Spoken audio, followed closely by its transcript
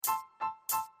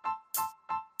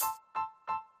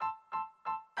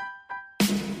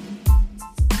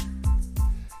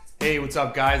Hey, what's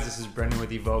up guys? This is Brendan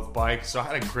with Evoke Bike. So I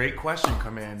had a great question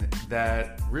come in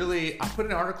that really, I put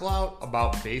an article out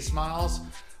about base miles,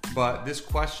 but this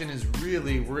question is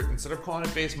really, instead of calling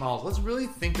it base miles, let's really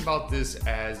think about this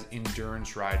as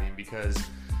endurance riding, because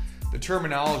the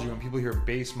terminology, when people hear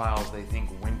base miles, they think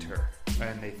winter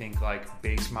and they think like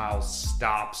base miles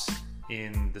stops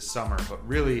in the summer. But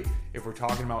really, if we're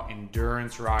talking about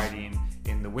endurance riding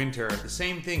in the winter, the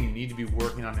same thing, you need to be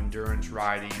working on endurance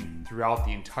riding throughout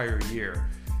the entire year.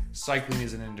 Cycling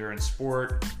is an endurance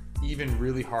sport. Even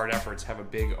really hard efforts have a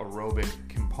big aerobic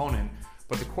component.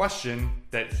 But the question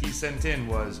that he sent in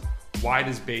was, why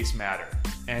does base matter?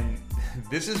 And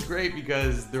this is great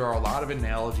because there are a lot of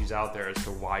analogies out there as to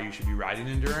why you should be riding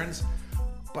endurance,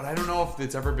 but I don't know if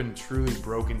it's ever been truly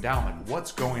broken down, like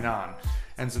what's going on.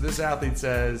 And so this athlete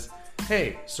says,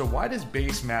 hey, so why does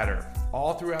base matter?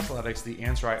 All through athletics, the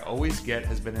answer I always get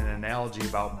has been an analogy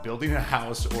about building a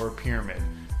house or a pyramid.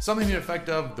 Something to the effect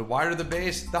of, the wider the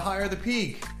base, the higher the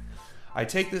peak. I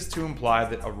take this to imply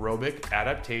that aerobic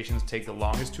adaptations take the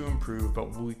longest to improve,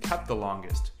 but will be kept the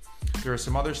longest. There are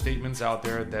some other statements out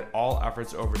there that all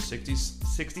efforts over 60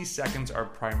 seconds are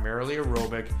primarily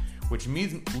aerobic, which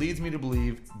leads me to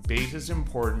believe base is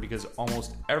important because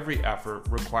almost every effort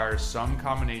requires some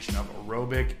combination of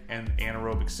aerobic and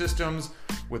anaerobic systems,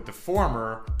 with the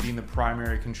former being the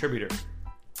primary contributor.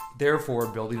 Therefore,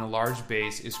 building a large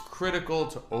base is critical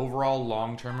to overall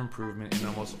long-term improvement in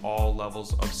almost all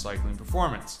levels of cycling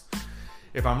performance.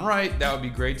 If I'm right, that would be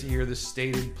great to hear this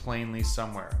stated plainly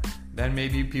somewhere. Then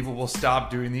maybe people will stop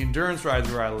doing the endurance rides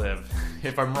where I live.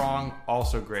 If I'm wrong,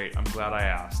 also great. I'm glad I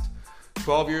asked.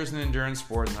 12 years in endurance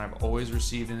sports, and I've always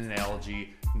received an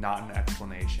analogy, not an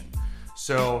explanation.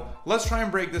 So let's try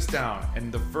and break this down.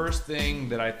 And the first thing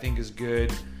that I think is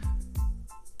good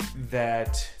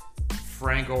that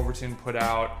Frank Overton put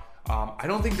out, I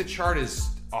don't think the chart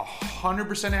is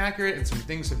 100% accurate and some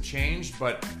things have changed,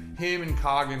 but him and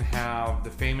Coggin have the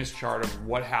famous chart of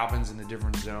what happens in the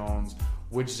different zones,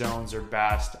 which zones are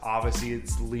best. Obviously,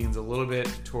 it leans a little bit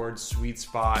towards sweet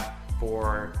spot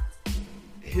for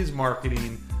his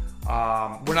marketing.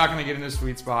 We're not going to get into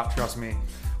sweet spot, trust me,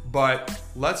 but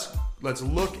let's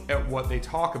look at what they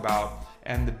talk about.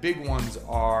 And the big ones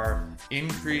are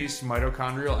increased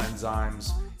mitochondrial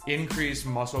enzymes, increased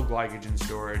muscle glycogen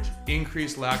storage,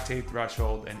 increased lactate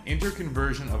threshold, and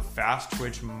interconversion of fast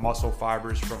twitch muscle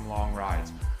fibers from long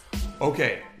rides.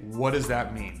 Okay, what does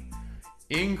that mean?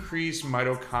 Increased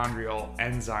mitochondrial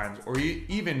enzymes, or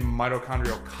even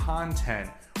mitochondrial content.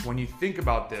 When you think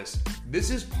about this, this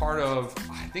is part of,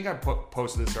 I think I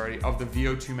posted this already, of the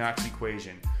VO2 max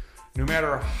equation. No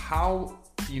matter how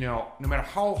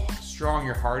strong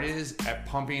your heart is at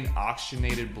pumping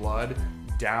oxygenated blood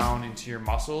down into your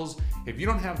muscles, if you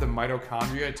don't have the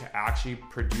mitochondria to actually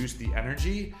produce the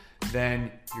energy,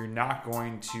 then you're not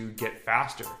going to get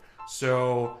faster.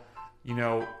 So,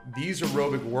 these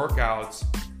aerobic workouts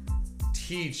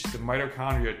teach the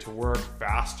mitochondria to work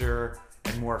faster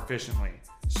and more efficiently.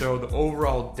 So the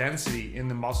overall density in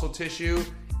the muscle tissue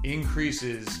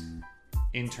increases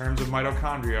in terms of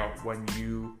mitochondria when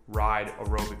you ride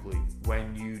aerobically,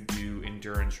 when you do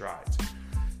endurance rides.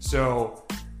 So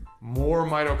more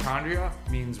mitochondria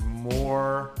means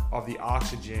more of the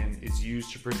oxygen is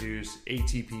used to produce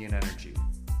ATP and energy.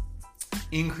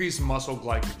 Increased muscle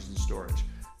glycogen storage.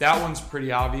 That one's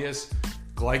pretty obvious.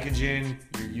 Glycogen,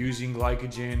 you're using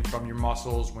glycogen from your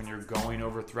muscles when you're going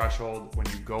over threshold, when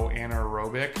you go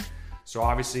anaerobic. So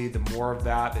obviously the more of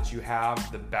that you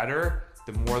have, the better.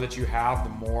 The more that you have, the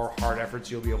more hard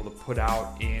efforts you'll be able to put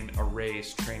out in a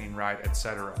race, training ride,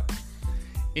 etc.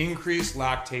 Increased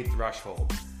lactate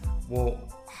threshold. Well,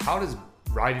 how does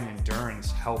riding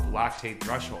endurance help lactate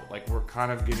threshold? Like, we're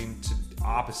kind of getting to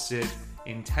opposite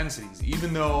intensities.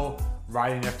 Even though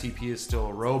riding FTP is still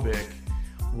aerobic,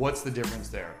 what's the difference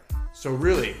there? So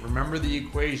really, remember the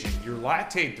equation. Your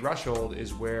lactate threshold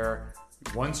is where,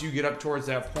 once you get up towards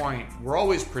that point, we're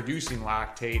always producing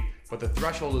lactate, but the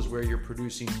threshold is where you're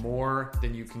producing more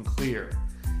than you can clear.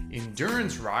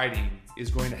 Endurance riding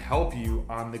is going to help you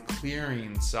on the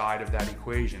clearing side of that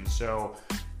equation. So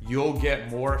you'll get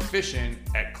more efficient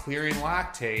at clearing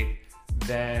lactate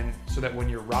so that when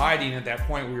you're riding at that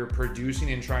point where you're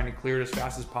producing and trying to clear it as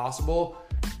fast as possible,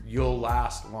 you'll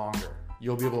last longer.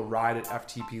 You'll be able to ride at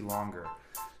FTP longer.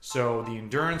 So the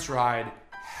endurance ride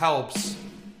helps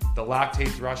the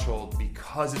lactate threshold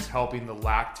because it's helping the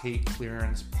lactate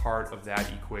clearance part of that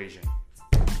equation.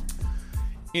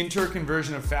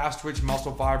 Interconversion of fast twitch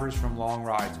muscle fibers from long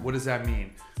rides. What does that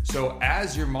mean? So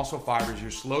as your muscle fibers,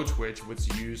 your slow twitch, what's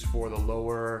used for the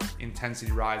lower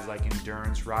intensity rides like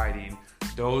endurance riding,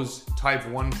 those type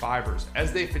 1 fibers.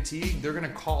 As they fatigue, they're gonna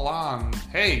call on,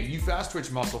 hey, you fast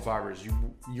twitch muscle fibers,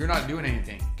 you're not doing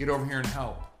anything. Get over here and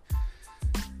help.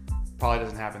 Probably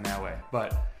doesn't happen that way.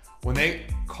 But when they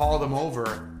call them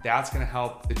over, that's gonna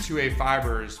help the 2A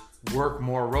fibers work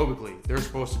more aerobically. They're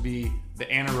supposed to be the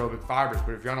anaerobic fibers,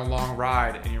 but if you're on a long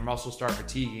ride and your muscles start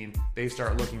fatiguing, they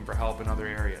start looking for help in other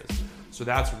areas. So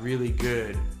that's really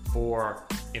good for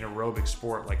an aerobic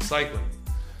sport like cycling.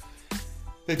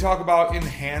 They talk about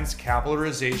enhanced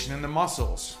capillarization in the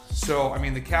muscles. So, I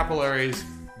mean, the capillaries,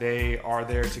 they are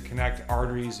there to connect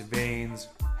arteries, veins,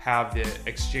 have the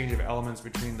exchange of elements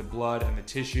between the blood and the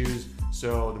tissues.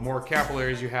 So the more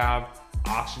capillaries you have,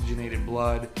 oxygenated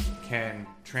blood can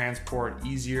transport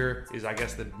easier, is I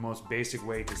guess the most basic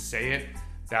way to say it.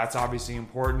 That's obviously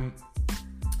important.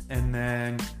 And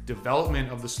then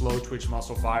development of the slow twitch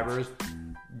muscle fibers.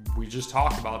 We just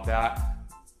talked about that.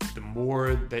 The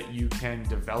more that you can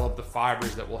develop the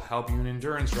fibers that will help you in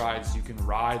endurance rides, you can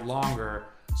ride longer,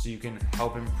 so you can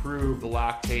help improve the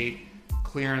lactate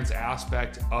clearance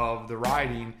aspect of the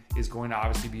riding, is going to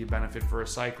obviously be a benefit for a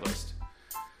cyclist.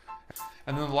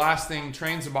 And then the last thing,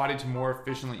 trains the body to more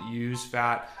efficiently use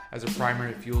fat as a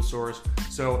primary fuel source.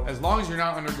 So as long as you're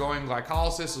not undergoing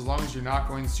glycolysis, as long as you're not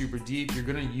going super deep, you're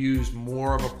going to use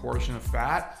more of a portion of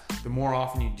fat. The more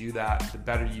often you do that, the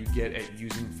better you get at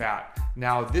using fat.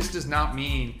 Now, this does not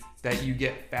mean that you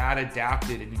get fat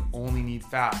adapted and you only need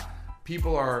fat.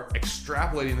 People are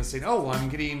extrapolating this, saying, oh, well, I'm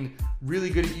getting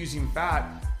really good at using fat,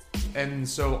 and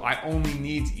so I only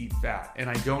need to eat fat and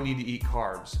I don't need to eat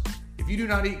carbs. If you do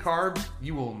not eat carbs,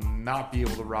 you will not be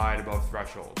able to ride above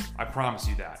threshold. I promise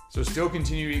you that. So still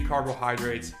continue to eat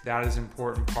carbohydrates. That is an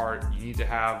important part. You need to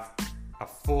have a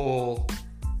full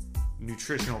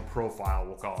nutritional profile,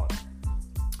 we'll call it.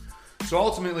 So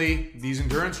ultimately, these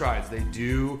endurance rides, they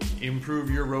do improve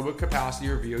your aerobic capacity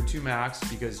or VO2 max,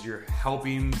 because you're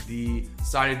helping the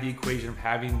side of the equation of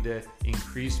having the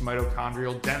increased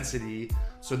mitochondrial density,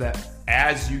 so that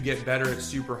as you get better at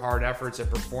super hard efforts at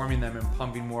performing them and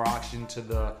pumping more oxygen to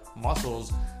the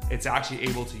muscles, it's actually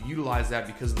able to utilize that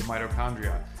because of the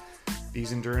mitochondria.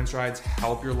 These endurance rides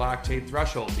help your lactate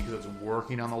threshold because it's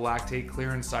working on the lactate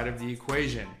clearance side of the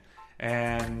equation.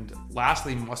 And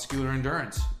lastly, muscular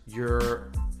endurance.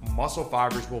 Your muscle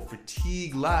fibers will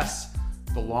fatigue less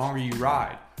the longer you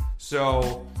ride.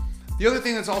 So the other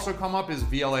thing that's also come up is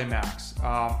VLA max.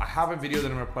 I have a video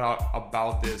that I'm going to put out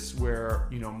about this, where,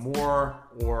 you know, more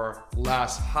or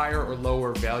less, higher or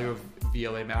lower value of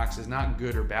VLA max is not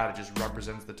good or bad. It just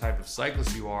represents the type of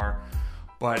cyclist you are.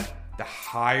 But the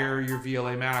higher your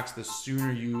VLA max, the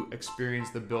sooner you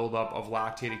experience the buildup of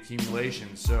lactate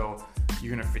accumulation. So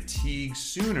you're going to fatigue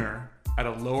sooner at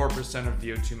a lower percent of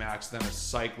VO2 max than a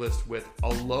cyclist with a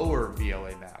lower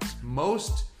VLA max.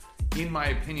 Most, in my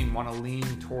opinion, want to lean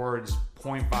towards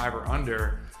 0.5 or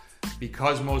under,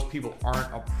 because most people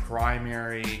aren't a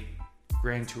primary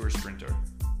Grand Tour sprinter.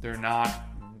 They're not,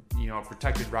 you know, a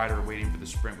protected rider waiting for the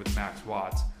sprint with max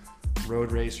watts.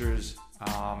 Road racers,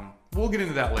 we'll get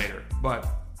into that later. But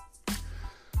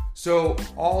so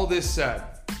all this said,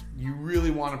 you really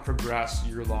want to progress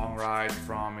your long ride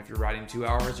from, if you're riding 2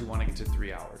 hours, you want to get to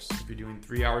 3 hours. If you're doing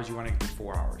 3 hours, you want to get to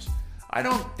 4 hours. I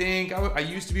don't think, I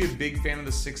used to be a big fan of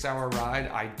the 6 hour ride.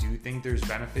 I do think there's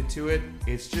benefit to it.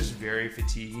 It's just very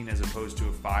fatiguing as opposed to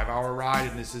a 5 hour ride.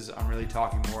 And this is, I'm really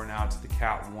talking more now to the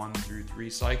Cat 1 through 3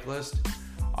 cyclist.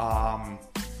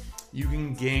 You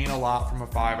can gain a lot from a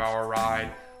 5 hour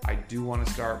ride. I do want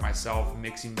to start myself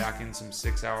mixing back in some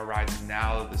 6 hour rides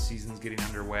now that the season's getting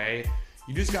underway.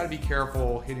 You just got to be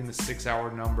careful hitting the 6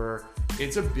 hour number.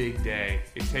 It's a big day.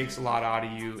 It takes a lot out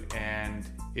of you, and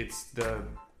it's the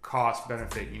cost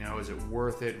benefit, you know, is it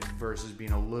worth it versus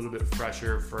being a little bit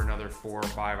fresher for another 4 or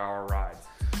 5 hour ride.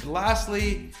 And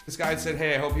lastly, this guy said,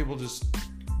 hey, I hope people just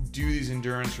do these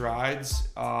endurance rides.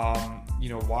 You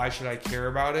know, why should I care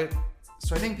about it?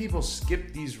 So I think people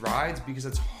skip these rides because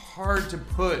it's hard to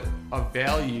put a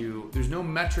value. There's no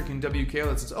metric in WKO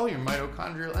that says, oh, your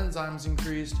mitochondrial enzymes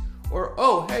increased, or,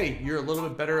 oh, hey, you're a little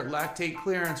bit better at lactate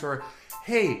clearance, or,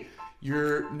 hey,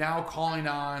 you're now calling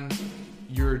on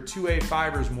your 2A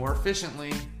fibers more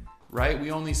efficiently, right?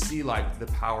 We only see like the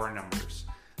power numbers.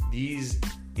 These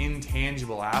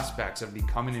intangible aspects of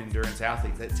becoming an endurance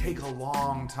athlete that take a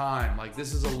long time. Like,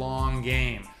 this is a long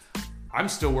game. I'm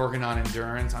still working on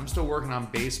endurance. I'm still working on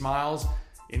base miles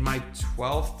in my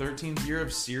 12th, 13th year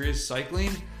of serious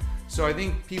cycling. So I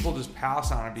think people just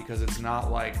pass on it because it's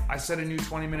not like, I set a new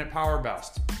 20-minute power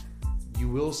best. You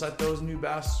will set those new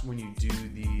bests when you do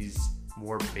these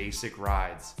more basic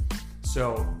rides.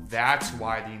 So that's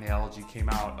why the analogy came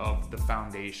out of the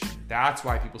foundation. That's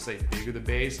why people say bigger the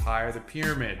base, higher the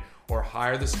pyramid, or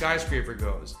higher the skyscraper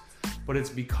goes. But it's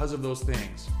because of those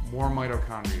things. More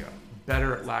mitochondria,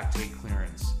 better at lactate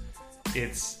clearance.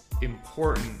 It's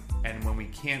important, and when we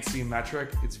can't see a metric,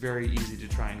 it's very easy to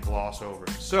try and gloss over.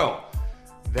 So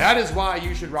that is why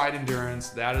you should ride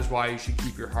endurance. That is why you should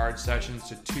keep your hard sessions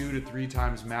to 2 to 3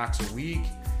 times max a week.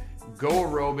 Go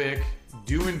aerobic,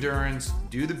 do endurance,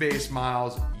 do the base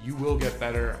miles. You will get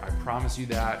better. I promise you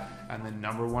that. And the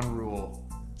number one rule,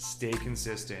 stay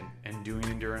consistent, and doing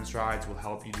endurance rides will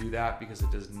help you do that because it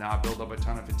does not build up a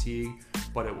ton of fatigue,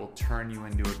 but it will turn you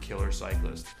into a killer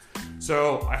cyclist.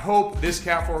 So I hope this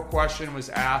Cat 4 question was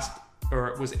asked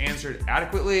or was answered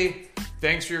adequately.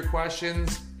 Thanks for your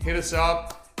questions. Hit us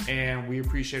up, and we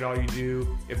appreciate all you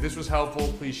do. If this was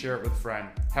helpful, please share it with a friend.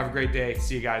 Have a great day.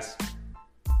 See you guys.